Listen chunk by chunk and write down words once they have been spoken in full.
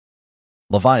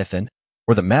Leviathan,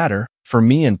 or the matter,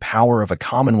 Forme and Power of a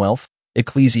Commonwealth,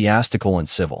 Ecclesiastical and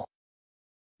Civil.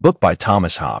 Book by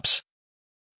Thomas Hobbes.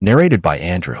 Narrated by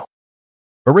Andrew.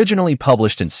 Originally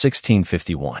published in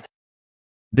 1651.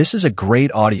 This is a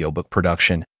great audiobook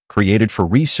production created for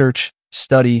research,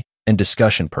 study, and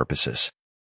discussion purposes.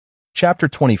 Chapter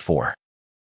 24.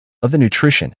 Of the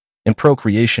nutrition and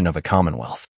procreation of a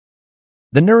commonwealth.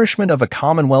 The nourishment of a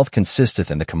commonwealth consisteth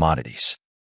in the commodities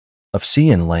of sea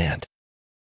and land.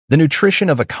 The nutrition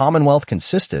of a commonwealth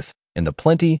consisteth in the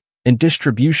plenty and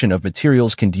distribution of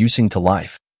materials conducing to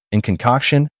life, in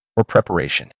concoction or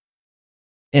preparation,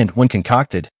 and, when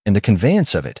concocted, in the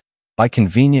conveyance of it, by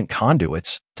convenient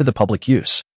conduits, to the public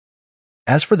use.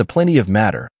 As for the plenty of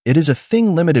matter, it is a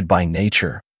thing limited by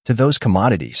nature to those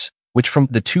commodities, which from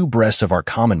the two breasts of our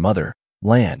common mother,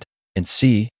 land and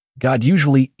sea, God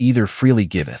usually either freely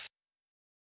giveth,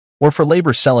 or for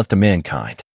labor selleth to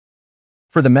mankind.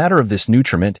 For the matter of this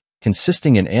nutriment,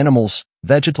 consisting in animals,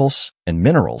 vegetals, and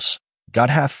minerals, God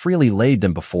hath freely laid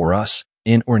them before us,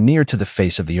 in or near to the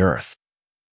face of the earth.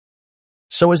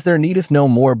 So as there needeth no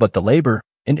more but the labor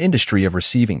and industry of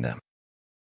receiving them.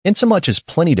 Insomuch as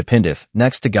plenty dependeth,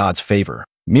 next to God's favor,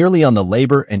 merely on the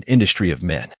labor and industry of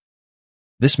men.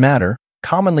 This matter,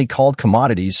 commonly called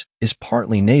commodities, is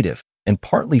partly native, and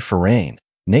partly foreign,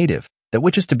 native, that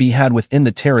which is to be had within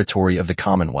the territory of the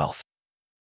commonwealth.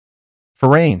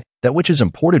 Foreign, that which is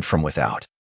imported from without.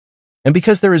 And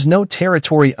because there is no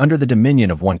territory under the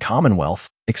dominion of one commonwealth,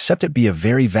 except it be of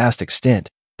very vast extent,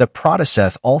 that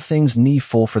produceth all things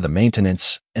needful for the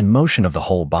maintenance and motion of the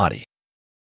whole body,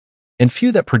 and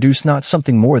few that produce not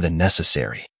something more than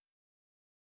necessary.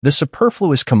 The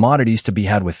superfluous commodities to be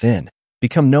had within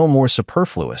become no more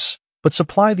superfluous, but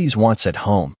supply these wants at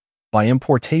home, by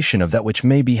importation of that which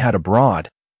may be had abroad,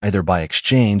 either by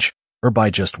exchange, or by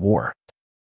just war,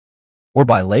 or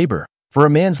by labor, for a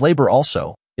man's labor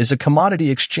also is a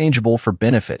commodity exchangeable for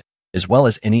benefit, as well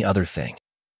as any other thing.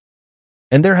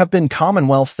 And there have been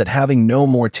commonwealths that, having no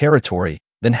more territory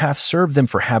than hath served them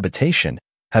for habitation,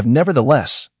 have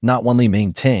nevertheless not only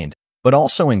maintained, but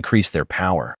also increased their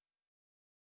power,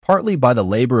 partly by the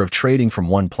labor of trading from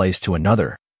one place to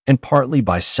another, and partly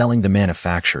by selling the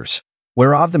manufactures,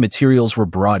 whereof the materials were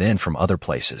brought in from other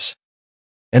places,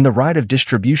 and the right of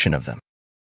distribution of them.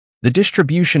 The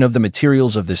distribution of the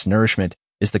materials of this nourishment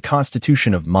is the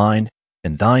constitution of mine,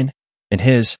 and thine, and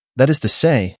his, that is to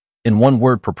say, in one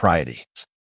word, propriety,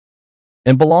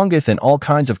 and belongeth in all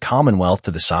kinds of commonwealth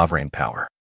to the sovereign power.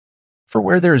 For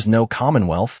where there is no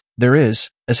commonwealth, there is,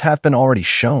 as hath been already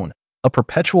shown, a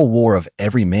perpetual war of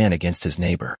every man against his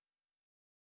neighbor.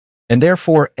 And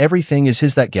therefore everything is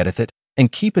his that getteth it,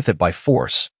 and keepeth it by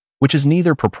force, which is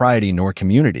neither propriety nor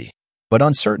community, but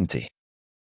uncertainty,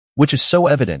 which is so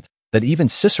evident that even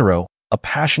Cicero, a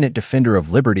passionate defender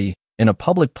of liberty, in a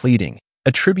public pleading,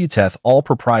 attributeth all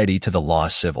propriety to the law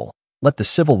civil. Let the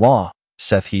civil law,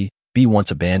 saith he, be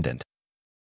once abandoned,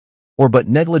 or but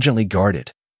negligently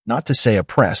guarded, not to say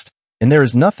oppressed, and there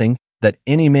is nothing that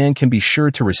any man can be sure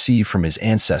to receive from his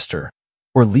ancestor,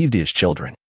 or leave to his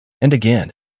children. And again,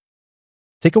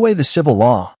 take away the civil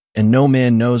law, and no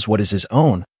man knows what is his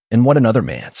own, and what another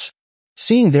man's.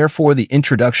 Seeing therefore the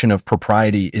introduction of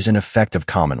propriety is an effect of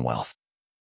commonwealth,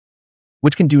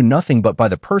 which can do nothing but by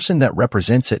the person that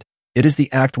represents it, it is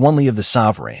the act only of the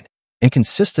sovereign, and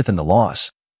consisteth in the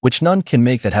laws, which none can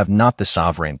make that have not the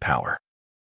sovereign power.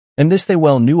 And this they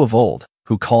well knew of old,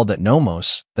 who called that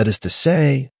nomos, that is to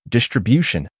say,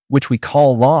 distribution, which we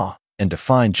call law, and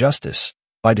define justice,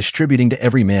 by distributing to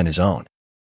every man his own.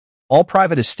 All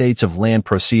private estates of land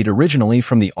proceed originally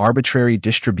from the arbitrary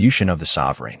distribution of the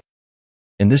sovereign.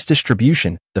 In this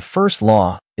distribution, the first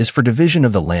law is for division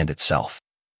of the land itself,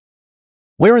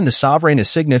 wherein the sovereign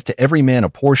assigneth to every man a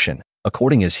portion,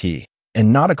 according as he,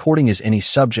 and not according as any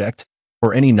subject,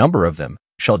 or any number of them,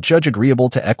 shall judge agreeable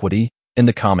to equity, in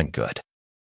the common good.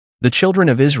 The children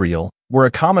of Israel were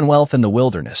a commonwealth in the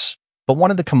wilderness, but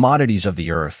one of the commodities of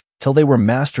the earth, till they were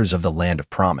masters of the land of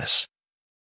promise,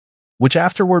 which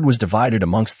afterward was divided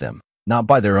amongst them, not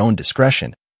by their own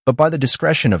discretion, but by the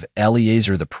discretion of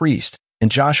Eleazar the priest, and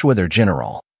Joshua their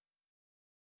general,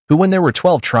 who when there were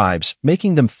 12 tribes,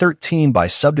 making them 13 by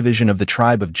subdivision of the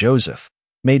tribe of Joseph,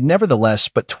 made nevertheless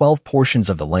but 12 portions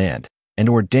of the land, and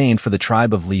ordained for the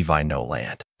tribe of Levi no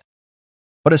land,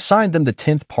 but assigned them the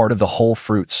 10th part of the whole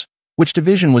fruits, which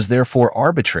division was therefore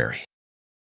arbitrary.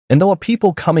 And though a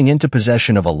people coming into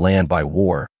possession of a land by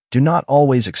war do not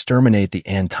always exterminate the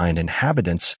antine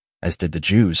inhabitants, as did the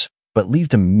Jews, but leave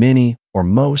to many, or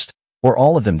most, or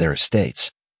all of them their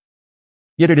estates,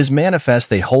 yet it is manifest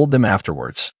they hold them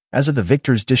afterwards, as of the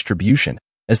victor's distribution,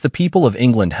 as the people of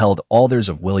England held all theirs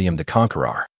of William the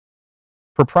Conqueror.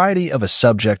 Propriety of a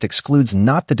subject excludes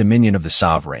not the dominion of the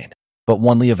sovereign, but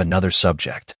only of another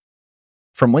subject.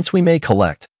 From whence we may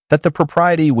collect that the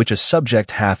propriety which a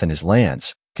subject hath in his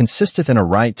lands consisteth in a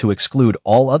right to exclude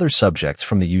all other subjects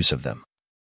from the use of them,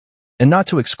 and not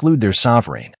to exclude their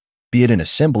sovereign, be it an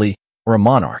assembly or a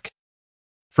monarch.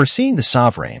 For seeing the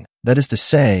sovereign, that is to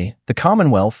say, the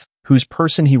Commonwealth, whose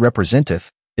person he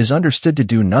representeth, is understood to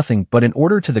do nothing but in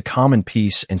order to the common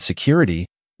peace and security,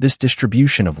 this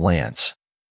distribution of lands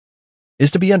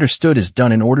is to be understood as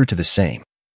done in order to the same.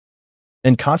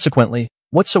 And consequently,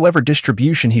 whatsoever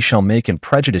distribution he shall make in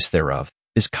prejudice thereof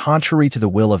is contrary to the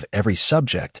will of every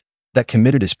subject that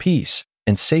committed his peace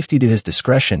and safety to his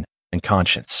discretion and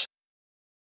conscience,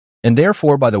 and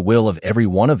therefore by the will of every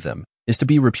one of them is to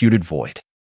be reputed void.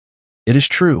 It is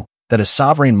true that a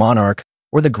sovereign monarch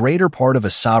or the greater part of a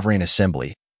sovereign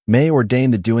assembly may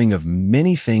ordain the doing of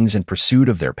many things in pursuit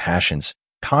of their passions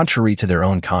contrary to their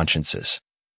own consciences,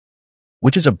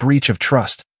 which is a breach of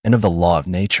trust and of the law of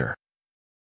nature.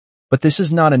 But this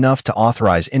is not enough to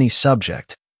authorize any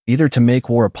subject either to make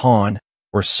war upon,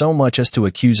 or so much as to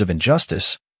accuse of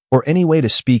injustice, or any way to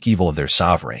speak evil of their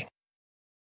sovereign,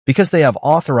 because they have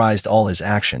authorized all his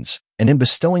actions, and in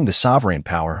bestowing the sovereign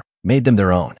power, made them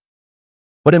their own.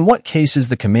 But in what cases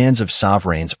the commands of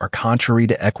sovereigns are contrary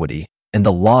to equity, and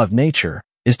the law of nature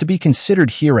is to be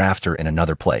considered hereafter in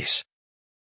another place.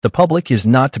 The public is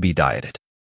not to be dieted.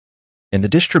 In the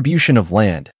distribution of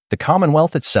land, the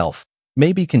Commonwealth itself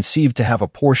may be conceived to have a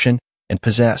portion, and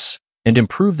possess, and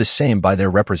improve the same by their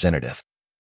representative,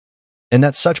 and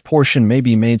that such portion may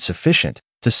be made sufficient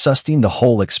to sustain the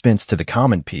whole expense to the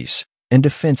common peace and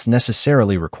defense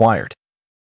necessarily required,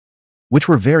 which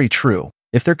were very true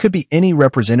if there could be any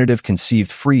representative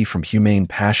conceived free from humane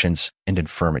passions and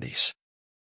infirmities.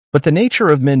 But the nature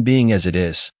of men being as it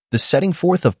is, the setting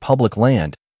forth of public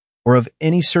land, or of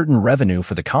any certain revenue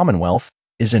for the Commonwealth,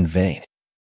 is in vain,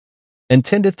 and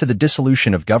tendeth to the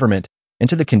dissolution of government and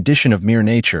to the condition of mere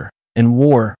nature, and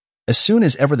war, as soon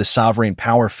as ever the sovereign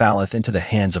power falleth into the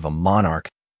hands of a monarch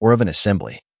or of an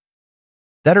assembly,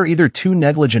 that are either too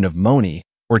negligent of money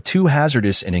or too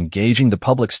hazardous in engaging the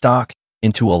public stock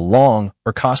into a long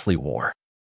or costly war.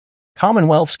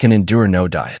 Commonwealths can endure no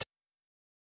diet.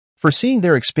 For seeing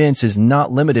their expense is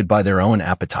not limited by their own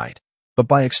appetite, but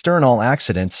by external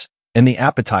accidents and the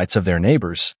appetites of their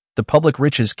neighbors, the public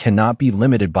riches cannot be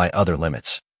limited by other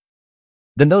limits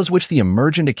than those which the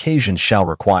emergent occasion shall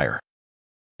require.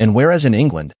 And whereas in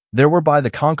England there were by the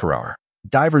Conqueror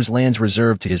divers lands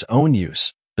reserved to his own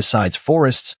use, besides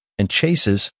forests and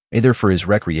chases, either for his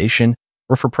recreation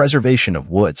or for preservation of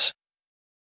woods,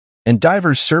 and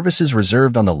divers services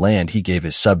reserved on the land he gave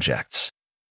his subjects,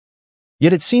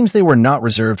 yet it seems they were not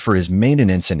reserved for his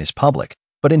maintenance in his public,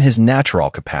 but in his natural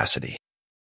capacity.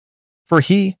 For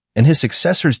he and his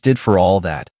successors did for all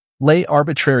that lay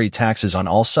arbitrary taxes on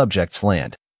all subjects'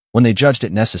 land, when they judged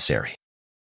it necessary,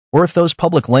 or if those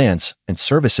public lands and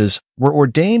services were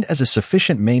ordained as a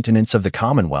sufficient maintenance of the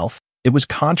Commonwealth, it was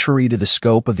contrary to the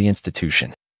scope of the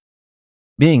institution,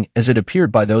 being, as it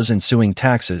appeared by those ensuing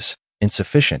taxes,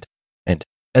 insufficient, and,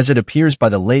 as it appears by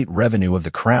the late revenue of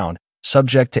the crown,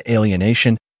 subject to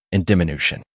alienation and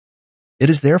diminution. It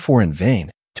is therefore in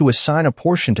vain to assign a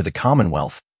portion to the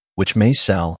Commonwealth, which may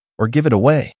sell or give it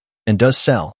away, and does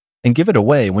sell and give it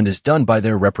away when it is done by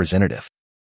their representative.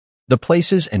 The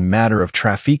places and matter of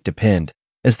traffic depend,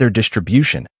 as their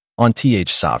distribution, on th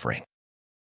sovereign.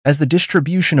 As the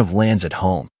distribution of lands at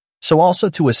home, so also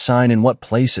to assign in what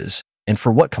places, and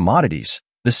for what commodities,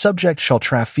 the subject shall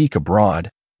traffic abroad,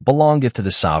 belongeth to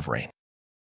the sovereign.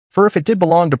 For if it did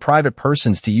belong to private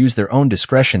persons to use their own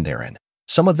discretion therein,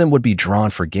 some of them would be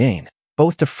drawn for gain,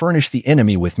 both to furnish the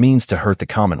enemy with means to hurt the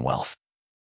Commonwealth,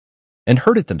 and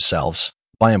hurt it themselves,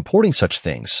 by importing such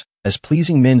things, as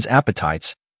pleasing men's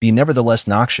appetites be nevertheless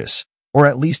noxious, or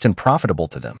at least unprofitable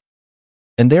to them.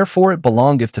 And therefore it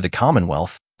belongeth to the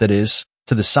Commonwealth, that is,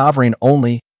 to the sovereign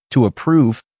only, to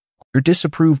approve or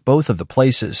disapprove both of the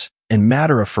places and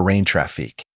matter of foreign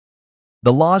traffic.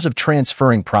 The laws of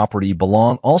transferring property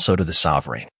belong also to the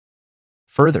sovereign.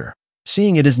 Further,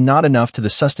 seeing it is not enough to the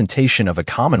sustentation of a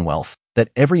Commonwealth that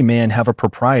every man have a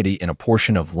propriety in a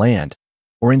portion of land,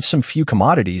 or in some few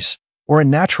commodities, or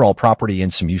in natural property in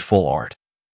some useful art.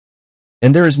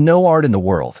 And there is no art in the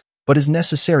world, but is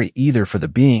necessary either for the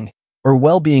being or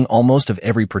well-being almost of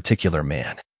every particular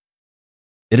man.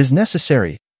 It is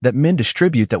necessary that men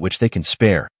distribute that which they can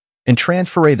spare, and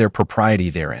transfer their propriety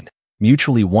therein,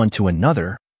 mutually one to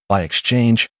another, by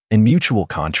exchange and mutual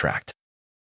contract.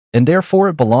 And therefore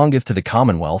it belongeth to the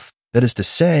Commonwealth, that is to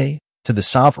say, to the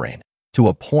sovereign, to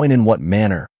appoint in what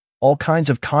manner all kinds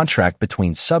of contract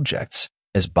between subjects,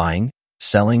 as buying,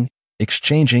 selling,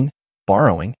 exchanging,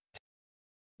 borrowing,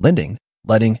 lending,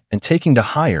 letting, and taking to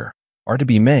hire, are to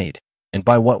be made, and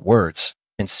by what words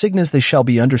and signas they shall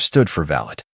be understood for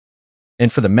valid.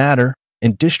 And for the matter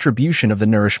and distribution of the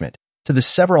nourishment to the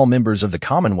several members of the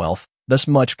Commonwealth, thus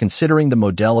much considering the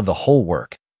model of the whole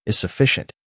work, is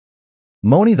sufficient.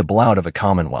 Money the blood of a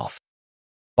Commonwealth.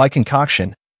 By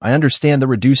concoction, I understand the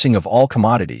reducing of all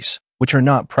commodities, which are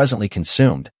not presently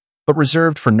consumed, but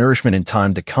reserved for nourishment in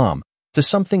time to come, to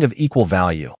something of equal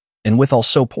value, and withal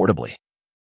so portably,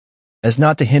 as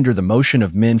not to hinder the motion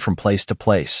of men from place to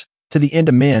place, to the end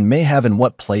a man may have in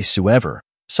what place soever,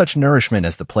 such nourishment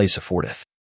as the place affordeth.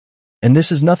 And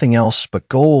this is nothing else but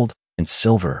gold and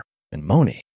silver and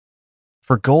money.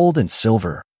 For gold and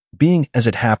silver, being, as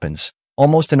it happens,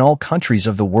 almost in all countries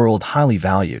of the world highly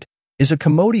valued, is a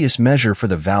commodious measure for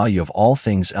the value of all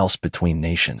things else between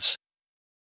nations.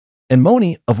 And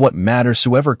money, of what matter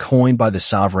soever coined by the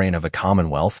sovereign of a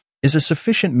commonwealth, is a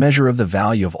sufficient measure of the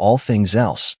value of all things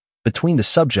else between the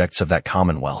subjects of that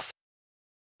commonwealth,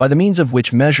 by the means of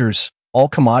which measures all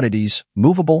commodities,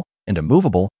 movable and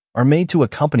immovable, are made to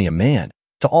accompany a man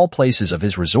to all places of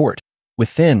his resort,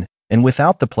 within and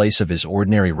without the place of his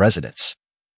ordinary residence.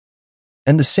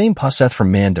 And the same passeth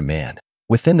from man to man,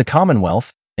 within the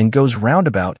commonwealth, and goes round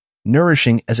about,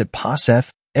 nourishing as it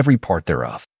passeth every part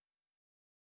thereof.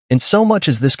 And so much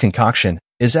as this concoction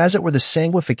is as it were the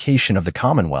sanguification of the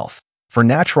commonwealth, for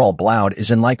natural blood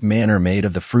is in like manner made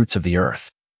of the fruits of the earth,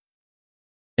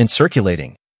 and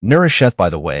circulating, nourisheth by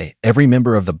the way every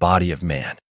member of the body of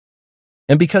man.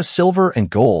 And because silver and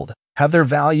gold have their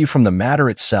value from the matter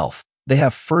itself, they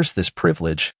have first this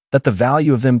privilege, that the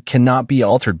value of them cannot be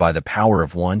altered by the power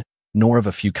of one, nor of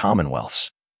a few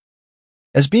commonwealths,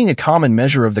 as being a common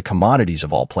measure of the commodities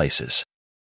of all places.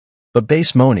 But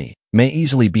base money may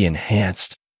easily be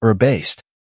enhanced or abased.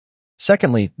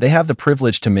 Secondly, they have the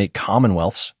privilege to make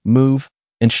commonwealths move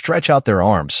and stretch out their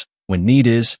arms, when need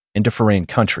is, into foreign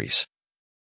countries,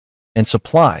 and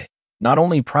supply not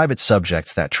only private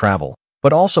subjects that travel,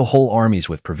 but also whole armies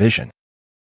with provision.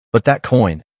 But that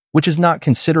coin, which is not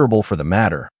considerable for the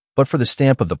matter, but for the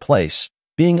stamp of the place,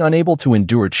 being unable to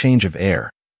endure change of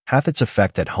air, hath its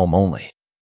effect at home only,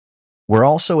 where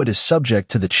also it is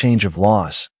subject to the change of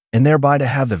laws, and thereby to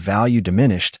have the value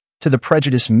diminished, to the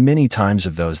prejudice many times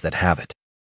of those that have it.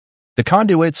 The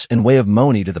conduits and way of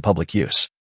money to the public use.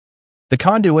 The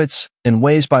conduits and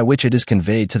ways by which it is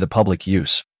conveyed to the public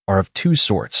use are of two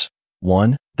sorts: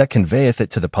 one, that conveyeth it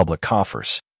to the public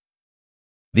coffers;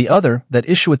 the other, that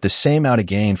issueth the same out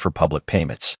again for public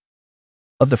payments.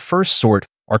 Of the first sort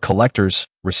are collectors,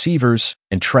 receivers,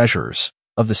 and treasurers.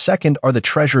 Of the second are the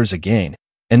treasurers again,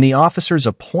 and the officers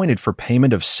appointed for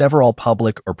payment of several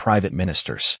public or private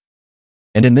ministers.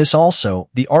 And in this also,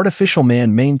 the artificial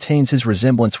man maintains his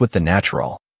resemblance with the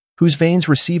natural, whose veins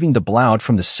receiving the blood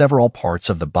from the several parts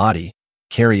of the body,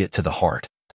 carry it to the heart,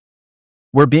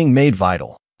 where being made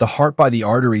vital, the heart by the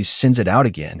arteries sends it out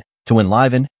again, to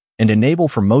enliven and enable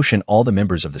for motion all the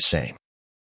members of the same.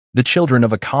 The children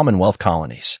of a commonwealth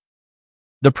colonies.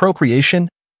 The procreation,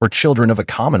 or children of a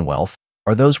commonwealth,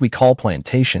 are those we call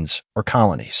plantations, or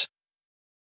colonies,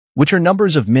 which are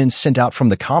numbers of men sent out from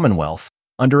the commonwealth,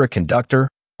 under a conductor,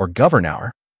 or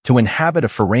governor, to inhabit a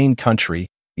foreign country,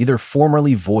 either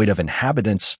formerly void of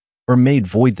inhabitants, or made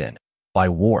void then, by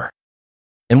war.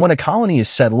 And when a colony is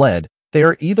said led, they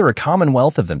are either a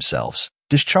commonwealth of themselves,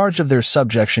 discharged of their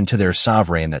subjection to their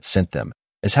sovereign that sent them,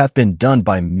 as hath been done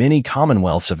by many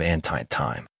commonwealths of antient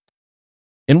time,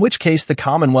 in which case the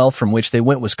commonwealth from which they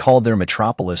went was called their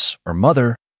metropolis or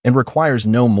mother, and requires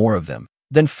no more of them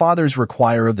than fathers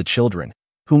require of the children,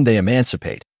 whom they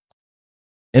emancipate,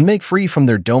 and make free from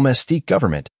their domestique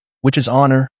government, which is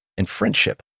honor and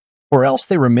friendship, or else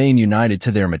they remain united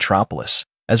to their metropolis,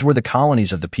 as were the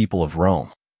colonies of the people of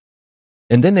Rome.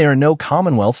 And then they are no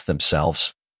commonwealths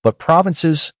themselves, but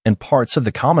provinces and parts of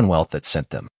the commonwealth that sent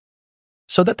them.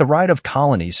 So that the right of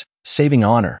colonies, saving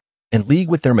honor, and league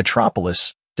with their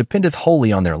metropolis, dependeth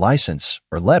wholly on their license,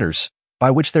 or letters,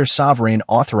 by which their sovereign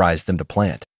authorized them to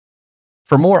plant.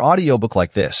 For more audiobook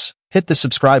like this, hit the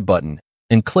subscribe button,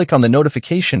 and click on the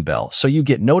notification bell so you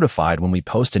get notified when we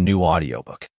post a new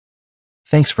audiobook.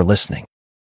 Thanks for listening.